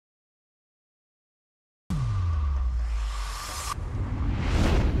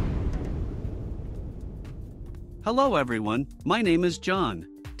Hello everyone, my name is John.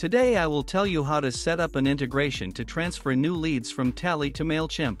 Today I will tell you how to set up an integration to transfer new leads from Tally to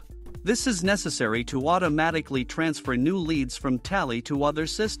Mailchimp. This is necessary to automatically transfer new leads from Tally to other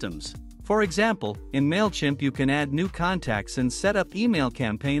systems. For example, in Mailchimp you can add new contacts and set up email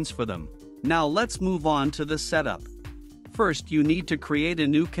campaigns for them. Now let's move on to the setup. First, you need to create a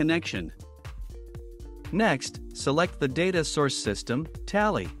new connection. Next, select the data source system,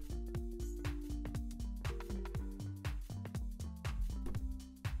 Tally.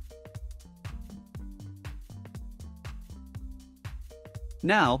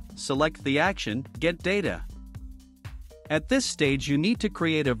 Now, select the action, Get Data. At this stage you need to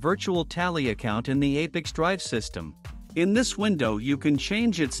create a virtual Tally account in the ApiX-Drive system. In this window you can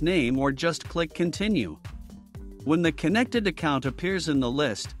change its name or just click Continue. When the connected account appears in the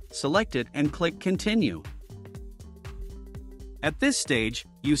list, select it and click Continue. At this stage,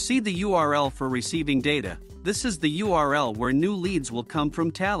 you see the URL for receiving data. This is the URL where new leads will come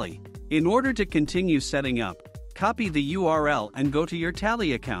from Tally. In order to continue setting up, copy the URL and go to your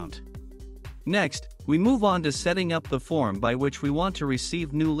Tally account. Next, we move on to setting up the form by which we want to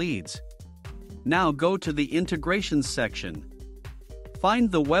receive new leads. Now go to the Integrations section. Find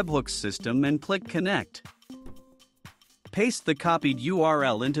the webhooks system and click Connect. Paste the copied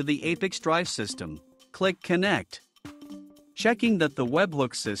URL into the ApiX-Drive system. Click Connect. Checking that the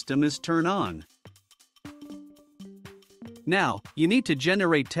webhook system is turned on. Now, you need to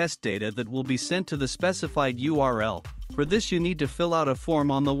generate test data that will be sent to the specified URL. For this you need to fill out a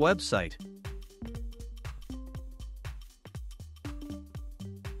form on the website.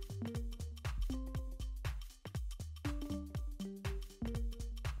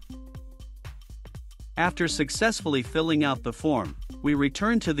 After successfully filling out the form, we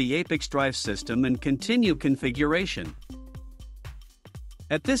return to the ApiX-Drive system and continue configuration.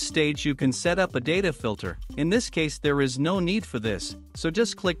 At this stage you can set up a data filter. In this case there is no need for this, so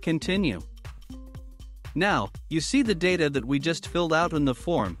just click Continue. Now, you see the data that we just filled out in the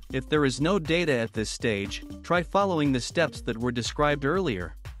form. If there is no data at this stage, try following the steps that were described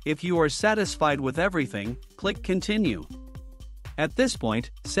earlier. If you are satisfied with everything, click Continue. At this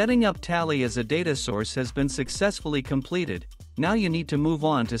point, setting up Tally as a data source has been successfully completed. Now you need to move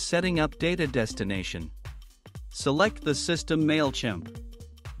on to setting up data destination. Select the system Mailchimp.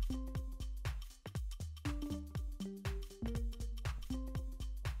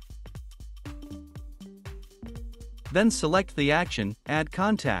 Then select the action, Add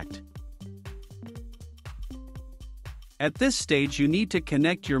Contact. At this stage you need to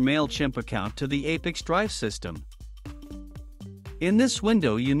connect your Mailchimp account to the ApiX-Drive system. In this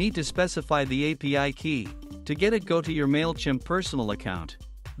window you need to specify the API key. To get it, go to your Mailchimp personal account.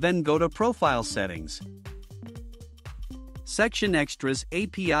 Then go to Profile Settings. Section Extras,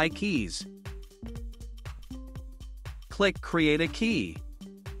 API Keys. Click Create a Key.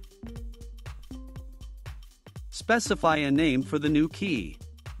 Specify a name for the new key.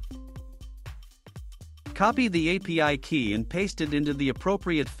 Copy the API key and paste it into the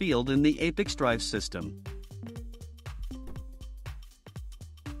appropriate field in the ApiX-Drive system.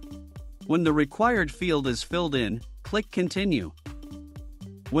 When the required field is filled in, click Continue.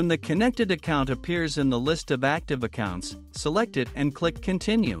 When the connected account appears in the list of active accounts, select it and click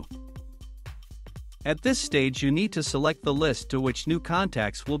Continue. At this stage you need to select the list to which new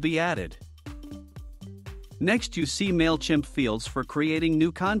contacts will be added. Next you see Mailchimp fields for creating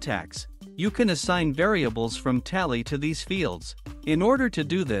new contacts. You can assign variables from Tally to these fields. In order to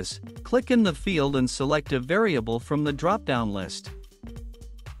do this, click in the field and select a variable from the drop-down list.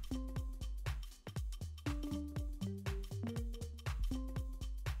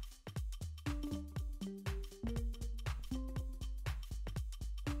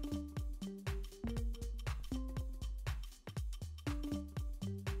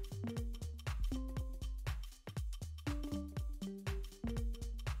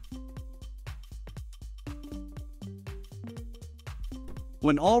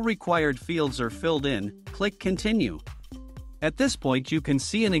 When all required fields are filled in, click Continue. At this point you can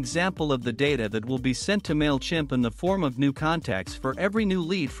see an example of the data that will be sent to Mailchimp in the form of new contacts for every new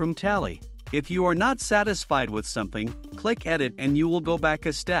lead from Tally. If you are not satisfied with something, click Edit and you will go back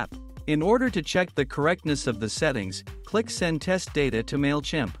a step. In order to check the correctness of the settings, click Send Test Data to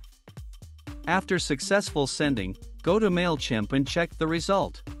Mailchimp. After successful sending, go to Mailchimp and check the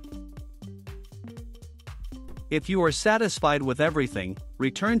result. If you are satisfied with everything,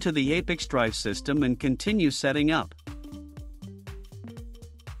 return to the ApiX-Drive system and continue setting up.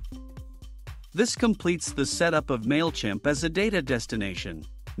 This completes the setup of Mailchimp as a data destination.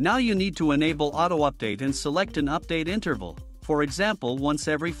 Now you need to enable auto-update and select an update interval, for example once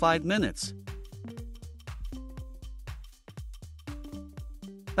every 5 minutes.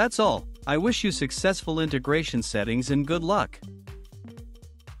 That's all. I wish you successful integration settings and good luck.